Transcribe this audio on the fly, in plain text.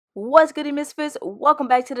What's good, misfits? Welcome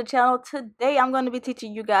back to the channel. Today I'm going to be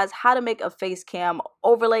teaching you guys how to make a face cam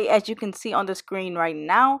overlay. As you can see on the screen right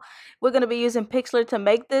now, we're going to be using Pixlr to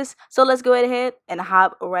make this, so let's go ahead and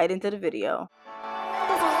hop right into the video.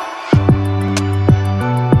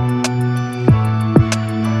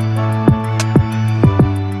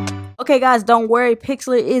 Okay guys, don't worry,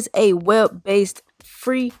 Pixlr is a web-based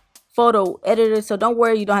free photo editor, so don't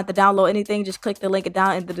worry, you don't have to download anything. Just click the link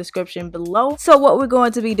down in the description below. So what we're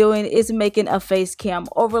going to be doing is making a face cam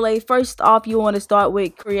overlay. First off, you want to start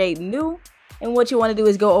with create new, and what you want to do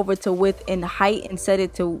is go over to width and height and set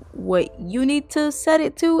it to what you need to set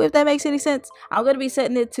it to, if that makes any sense. I'm going to be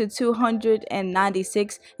setting it to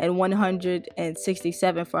 296 and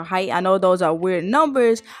 167 for height. I know those are weird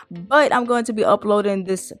numbers, but I'm going to be uploading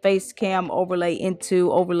this face cam overlay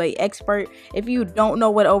into Overlay Expert. If you don't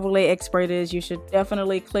know what Overlay Expert is, you should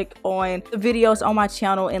definitely click on the videos on my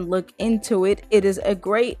channel and look into it. It is a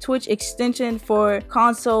great Twitch extension for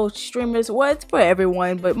console streamers. Well, it's for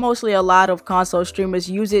everyone, but mostly a lot of console streamers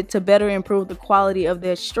use it to better improve the quality of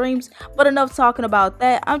their streams. But enough talking about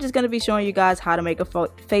that. I'm just going to be showing you guys how to make a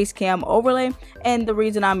face cam overlay, and the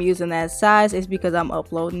reason I'm using that size is because I'm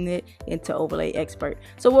uploading it into Overlay Expert.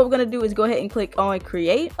 So what we're going to do is go ahead and click on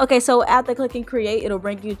create. Okay, so after clicking create, it'll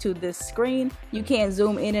bring you to this screen. You can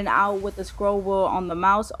zoom in and out with the scroll wheel on the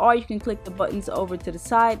mouse, or you can click the buttons over to the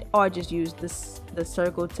side, or just use the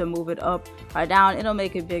circle to move it up or down. It'll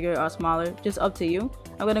make it bigger or smaller, just up to you.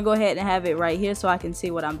 I'm gonna go ahead and have it right here so I can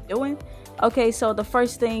see what I'm doing. Okay, so the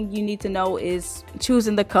first thing you need to know is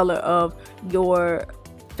choosing the color of your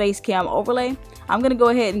face cam overlay. I'm gonna go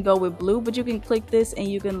ahead and go with blue, but you can click this and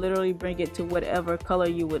you can literally bring it to whatever color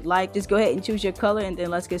you would like. Just go ahead and choose your color, and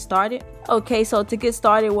then let's get started. Okay, so to get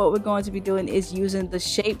started, what we're going to be doing is using the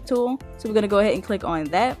shape tool. So we're gonna go ahead and click on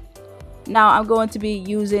that. Now I'm going to be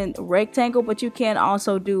using rectangle, but you can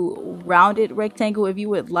also do rounded rectangle if you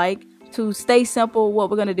would like. To stay simple, what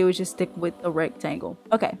we're going to do is just stick with the rectangle.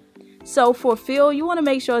 Okay, so for fill, you want to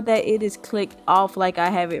make sure that it is clicked off like I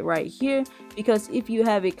have it right here, because if you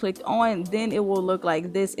have it clicked on, then it will look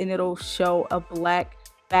like this and it'll show a black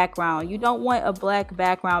background. You don't want a black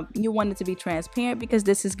background. You want it to be transparent because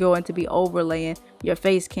this is going to be overlaying your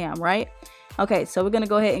face cam, right? Okay, so we're going to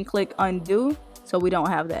go ahead and click undo so we don't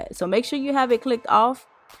have that. So make sure you have it clicked off.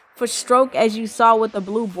 For stroke, as you saw with the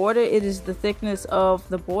blue border, it is the thickness of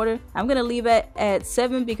the border. I'm going to leave it at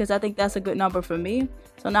 7 because I think that's a good number for me.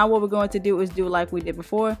 So now what we're going to do is do like we did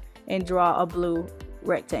before and draw a blue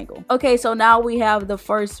rectangle. Okay, so now we have the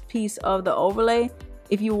first piece of the overlay.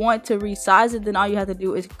 If you want to resize it, then all you have to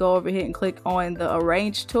do is go over here and click on the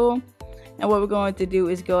arrange tool. And what we're going to do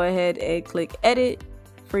is go ahead and click edit,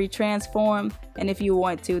 free transform, and if you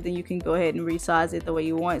want to, then you can go ahead and resize it the way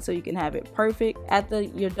you want so you can have it perfect. After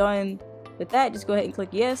you're done with that, just go ahead and click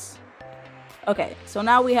yes. Okay, so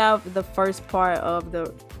now we have the first part of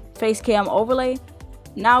the face cam overlay.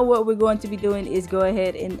 Now what we're going to be doing is go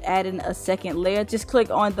ahead and add in a second layer. Just click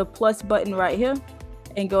on the plus button right here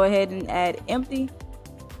and go ahead and add empty.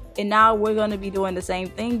 And now we're going to be doing the same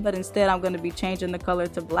thing, but instead I'm going to be changing the color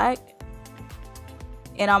to black.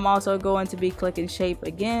 And I'm also going to be clicking shape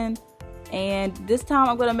again, and this time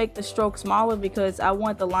I'm going to make the stroke smaller because I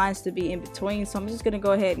want the lines to be in between. So I'm just going to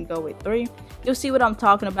go ahead and go with 3. You'll see what I'm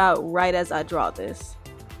talking about right as I draw this.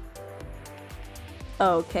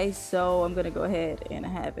 Okay, so I'm going to go ahead and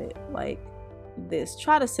have it like this.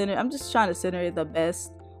 Try to center. I'm just trying to center it the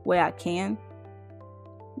best way I can.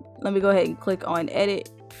 Let me go ahead and click on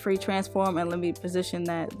edit, free transform, and let me position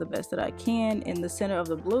that the best that I can in the center of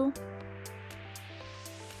the blue.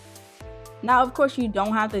 Now, of course, you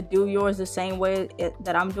don't have to do yours the same way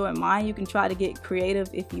that I'm doing mine. You can try to get creative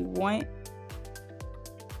if you want.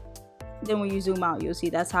 Then when you zoom out, you'll see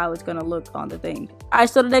that's how it's going to look on the thing. Alright,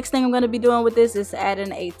 so the next thing I'm going to be doing with this is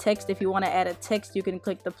adding a text. If you want to add a text, you can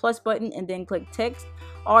click the plus button and then click text.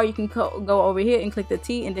 Or you can go over here and click the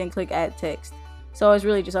T and then click add text. So it's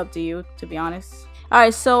really just up to you, to be honest.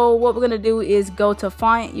 Alright, so what we're going to do is go to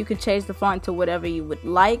font. You can change the font to whatever you would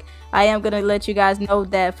like. I am going to let you guys know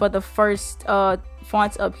that for the first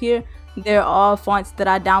fonts up here, they're all fonts that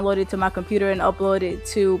I downloaded to my computer and uploaded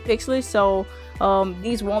to Pixlr. So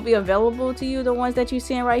these won't be available to you, the ones that you're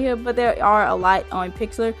seeing right here, but there are a lot on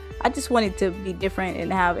Pixlr. I just wanted to be different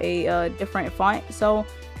and have a different font. So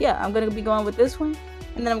yeah, I'm going to be going with this one.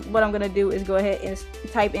 And then what I'm going to do is go ahead and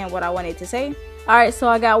type in what I wanted to say. Alright, so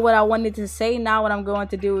I got what I wanted to say. Now what I'm going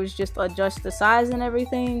to do is just adjust the size and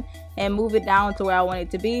everything and move it down to where I want it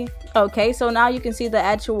to be. Okay, so now you can see the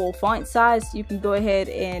actual font size. You can go ahead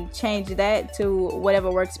and change that to whatever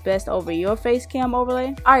works best over your face cam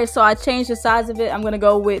overlay. Alright, so I changed the size of it. I'm going to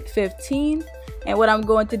go with 15. And what I'm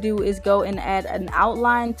going to do is go and add an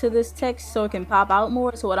outline to this text so it can pop out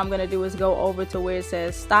more. So what I'm going to do is go over to where it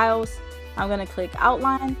says styles. I'm going to click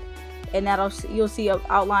outline, and you'll see an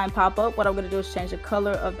outline pop up. What I'm going to do is change the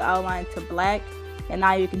color of the outline to black, and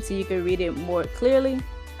now you can see, you can read it more clearly.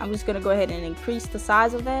 I'm just going to go ahead and increase the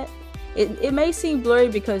size of that. It may seem blurry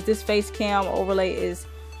because this Facecam overlay is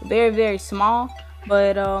very small,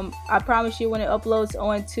 but I promise you, when it uploads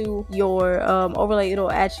onto your overlay,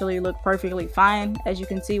 it'll actually look perfectly fine. As you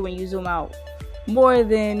can see, when you zoom out more,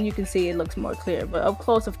 than you can see, it looks more clear, but up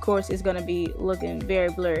close, of course, it's going to be looking very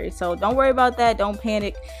blurry. So don't worry about that, don't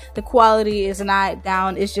panic. The quality is not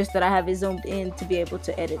down, it's just that I have it zoomed in to be able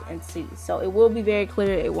to edit and see. So it will be very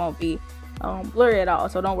clear, it won't be blurry at all,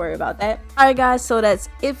 so don't worry about that. Alright guys, so that's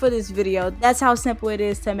it for this video. That's how simple it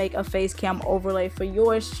is to make a Facecam overlay for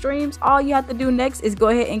your streams. All you have to do next is go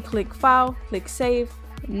ahead and click file, click save,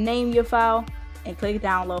 name your file, and click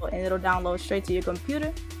download, and it'll download straight to your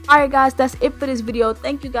computer. Alright guys, that's it for this video.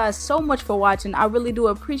 Thank you guys so much for watching. I really do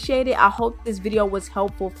appreciate it. I hope this video was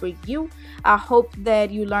helpful for you. I hope that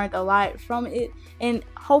you learned a lot from it, and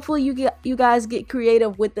hopefully you guys get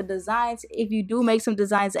creative with the designs. If you do make some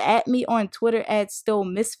designs, at me on Twitter at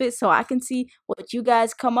StillMisfit so I can see what you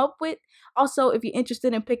guys come up with. Also, if you're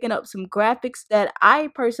interested in picking up some graphics that I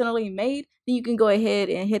personally made, then you can go ahead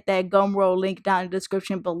and hit that Gumroad link down in the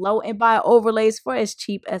description below and buy overlays for as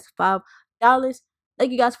cheap as $5.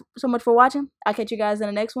 Thank you guys so much for watching. I'll catch you guys in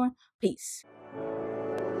the next one. Peace.